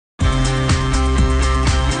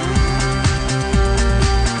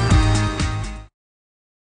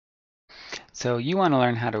So you want to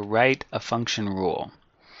learn how to write a function rule.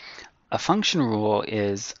 A function rule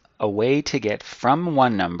is a way to get from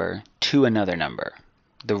one number to another number.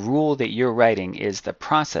 The rule that you're writing is the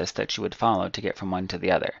process that you would follow to get from one to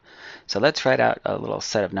the other. So let's write out a little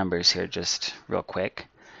set of numbers here just real quick.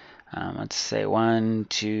 Let's say 1,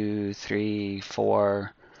 2, 3,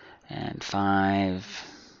 4, and 5,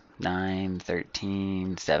 9,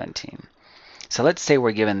 13, 17. So let's say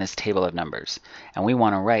we're given this table of numbers and we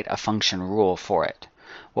want to write a function rule for it.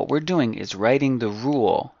 What we're doing is writing the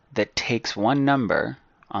rule that takes one number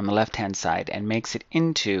on the left-hand side and makes it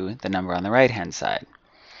into the number on the right-hand side.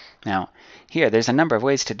 Now, here, there's a number of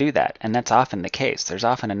ways to do that, and that's often the case. There's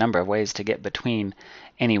often a number of ways to get between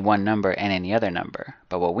any one number and any other number.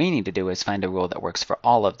 But what we need to do is find a rule that works for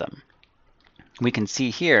all of them. We can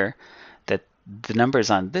see here that the numbers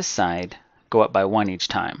on this side go up by 1 each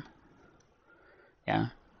time. Yeah,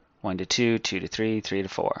 1 to 2, 2 to 3, 3 to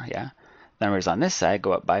 4. Yeah, the numbers on this side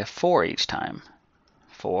go up by 4 each time.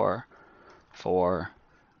 4, 4,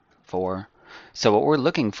 4. So what we're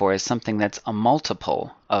looking for is something that's a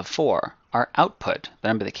multiple of 4. Our output, the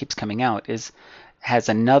number that keeps coming out, has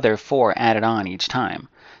another 4 added on each time.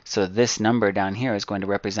 So this number down here is going to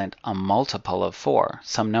represent a multiple of 4,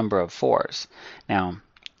 some number of 4s. Now,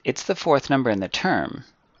 it's the fourth number in the term,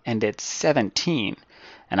 and it's 17.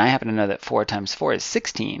 And I happen to know that 4 times 4 is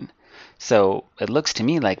 16. So it looks to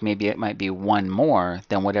me like maybe it might be one more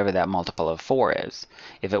than whatever that multiple of 4 is.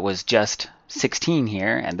 If it was just 16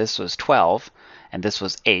 here, and this was 12, and this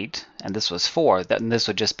was 8, and this was 4, then this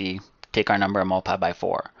would just be take our number and multiply by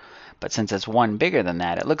 4. But since it's one bigger than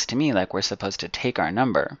that, it looks to me like we're supposed to take our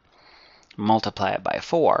number, multiply it by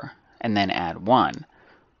 4, and then add 1.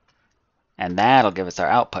 And that'll give us our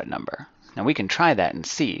output number. Now we can try that and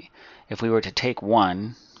see. If we were to take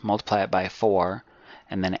 1, multiply it by 4,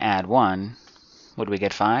 and then add 1, would we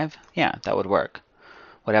get 5? Yeah, that would work.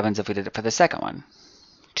 What happens if we did it for the second one?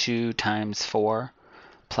 2 times 4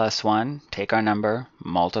 plus 1, take our number,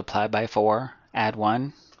 multiply by 4, add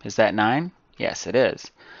 1. Is that 9? Yes, it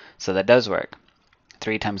is. So that does work.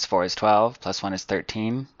 3 times 4 is 12, plus 1 is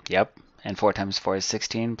 13. Yep. And 4 times 4 is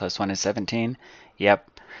 16, plus 1 is 17.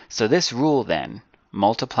 Yep. So this rule then,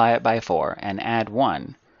 multiply it by 4 and add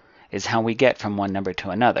 1, is how we get from one number to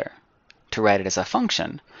another. To write it as a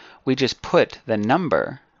function, we just put the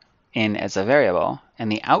number in as a variable and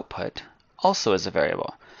the output also as a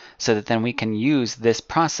variable, so that then we can use this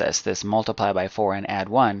process, this multiply by 4 and add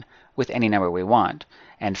 1, with any number we want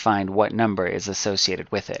and find what number is associated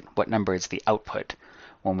with it, what number is the output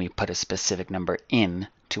when we put a specific number in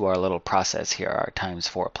to our little process here, our times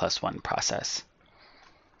 4 plus 1 process.